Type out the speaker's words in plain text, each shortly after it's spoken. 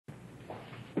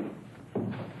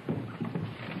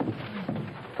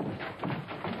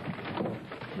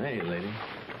Hey, lady.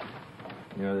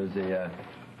 You know, there's a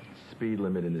speed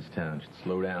limit in this town. You should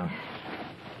slow down.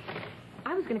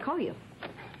 I was going to call you.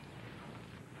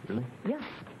 Really? Yeah.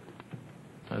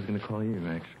 I was going to call you,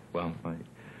 Max. Well,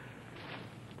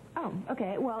 Oh,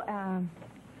 okay. Well,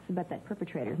 it's about that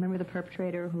perpetrator. Remember the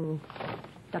perpetrator who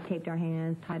duct taped our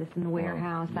hands, tied us in the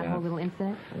warehouse, that whole little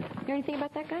incident? You know anything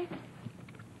about that guy?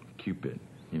 Cupid,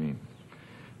 you mean?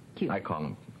 Cupid. I call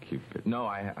him Cupid. No,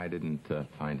 I didn't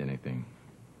find anything.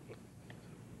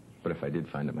 But if I did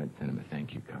find him, I'd send him a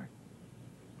thank you card.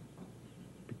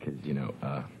 Because, you know,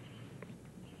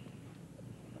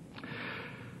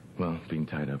 well, being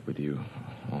tied up with you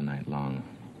all night long,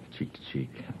 cheek to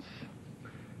cheek,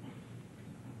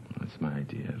 that's my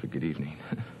idea of a good evening.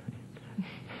 Are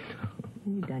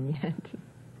you done yet?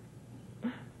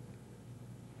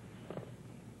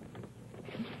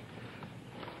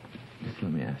 Just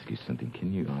let me ask you something.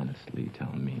 Can you honestly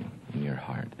tell me in your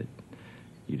heart that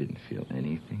you didn't feel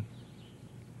anything?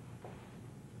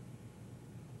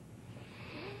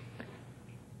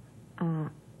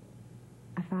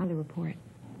 I filed a report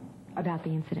about the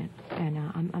incident, and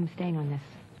I'm staying on this,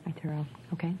 Arturo,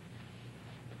 okay?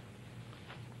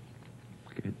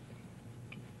 Good.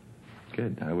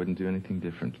 Good. I wouldn't do anything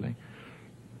differently.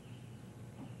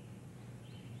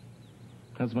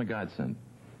 How's my godson?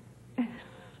 He's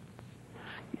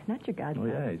not your godson. Oh,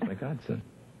 yeah, he's my godson.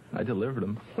 I delivered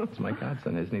him. It's my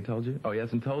godson. Hasn't he told you? Oh, he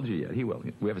hasn't told you yet. He will.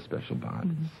 We have a special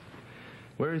bond. Mm-hmm.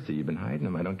 Where is he? You've been hiding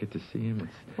him. I don't get to see him.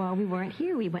 Well, we weren't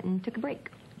here. We went and took a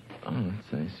break. Oh,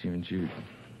 that's nice. You and Jude.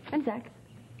 And Zach.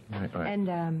 Right.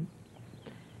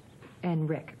 And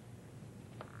Rick.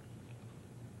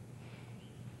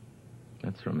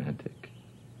 That's romantic.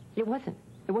 It wasn't.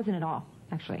 It wasn't at all,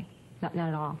 actually. Not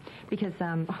at all. Because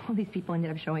all these people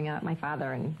ended up showing up. My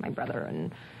father and my brother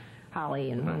and Holly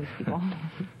and all these people.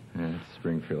 Yeah, it's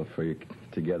Springfield for you.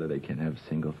 Together they can't have a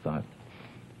single thought.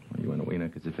 Well, you want to,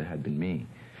 because if it had been me,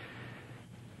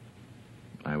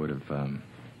 I would have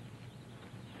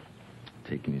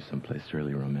taken you someplace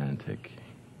really romantic.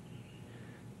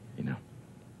 You know.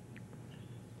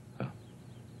 Well,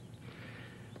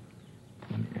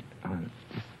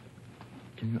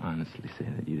 can you honestly say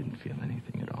that you didn't feel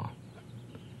anything at all?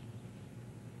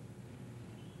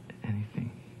 Anything?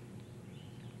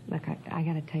 Look, I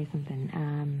got to tell you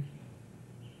something.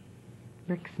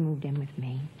 Rick's moved in with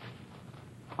me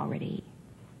already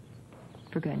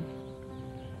for good.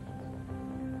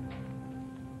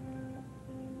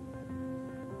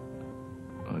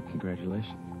 Well,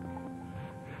 congratulations.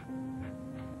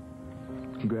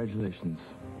 Congratulations.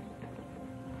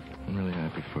 I'm really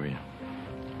happy for you.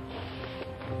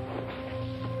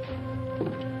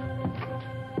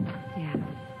 Yeah.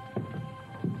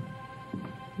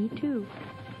 Me too.